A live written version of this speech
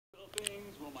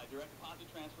my direct deposit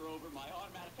transfer over, my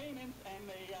automatic payments, and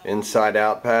they Inside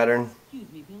out pattern.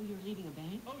 Excuse me, Bill, you're leaving a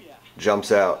bank? Oh yeah.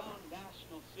 Jumps out.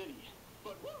 National City.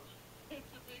 But woo, it's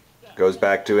a big step. Goes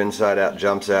back to inside out,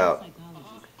 jumps out.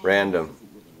 Random.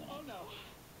 Oh no.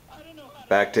 I don't know how to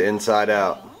Back to inside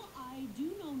out. Well, I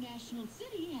do know National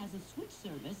City has a switch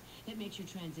service that makes your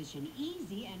transition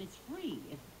easy and it's free,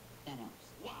 if that helps.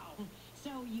 Wow.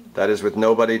 So you... That is with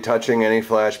nobody touching any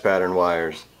flash pattern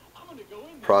wires. I'm gonna go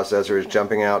in there. Processor is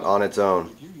jumping out on its own.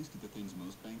 If you're used to the things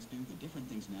most banks do, the different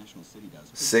things National City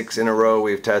does. 6 in a row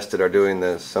we've tested are doing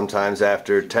this. Sometimes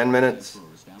after 10 minutes,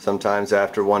 sometimes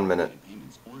after 1 minute.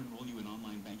 Payments or enroll you in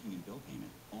online banking and bill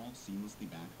payment, all seamlessly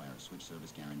backed by our switch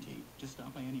service guarantee. Just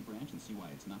stop by any branch and see why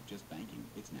it's not just banking,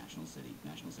 it's National City.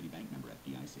 National City Bank member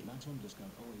FDIC. Maximum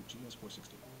discount 08GS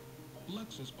 460.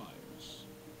 Lexus buyers,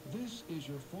 this is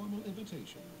your formal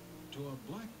invitation to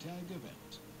a Black Tag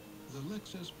event. The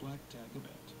Lexus Black Tag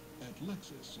event at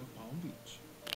Lexus of Palm Beach.